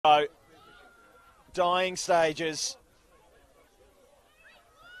Dying stages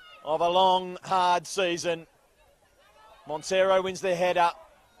of a long, hard season. Montero wins the header.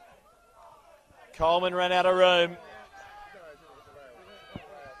 Coleman ran out of room.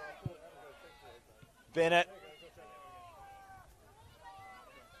 Bennett.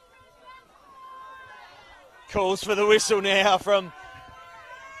 Calls for the whistle now from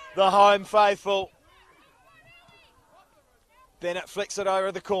the home faithful. Bennett flicks it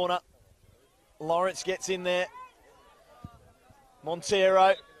over the corner. Lawrence gets in there.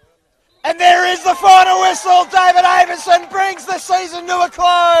 Montero. And there is the final whistle. David Avison brings the season to a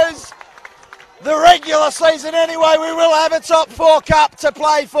close. The regular season anyway. We will have a top 4 cup to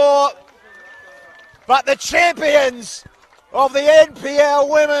play for. But the champions of the NPL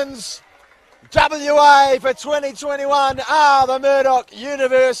Women's WA for 2021 are the Murdoch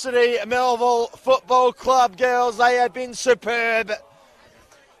University Melville Football Club girls. They have been superb.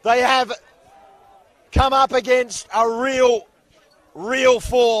 They have come up against a real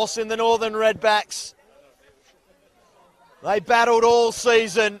force in the Northern Redbacks. They battled all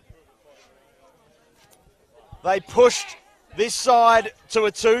season. They pushed this side to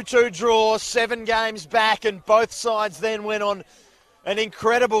a 2-2 draw, 7 games back, and both sides then went on an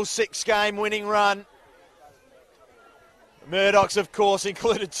incredible 6-game winning run. Murdoch's, of course,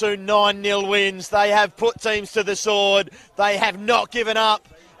 included 2 9-0 wins. They have put teams to the sword. They have not given up.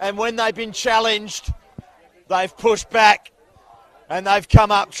 And when they've been challenged, they've pushed back and they've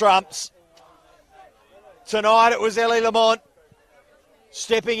come up trumps. Tonight it was Ellie Lamont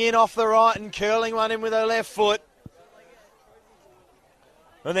stepping in off the right and curling one in with her left foot.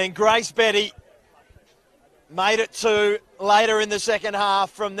 And then Grace Betti made it 2 later in the second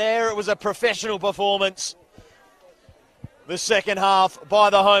half. From there, it was a professional performance. The second half by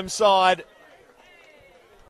the home side.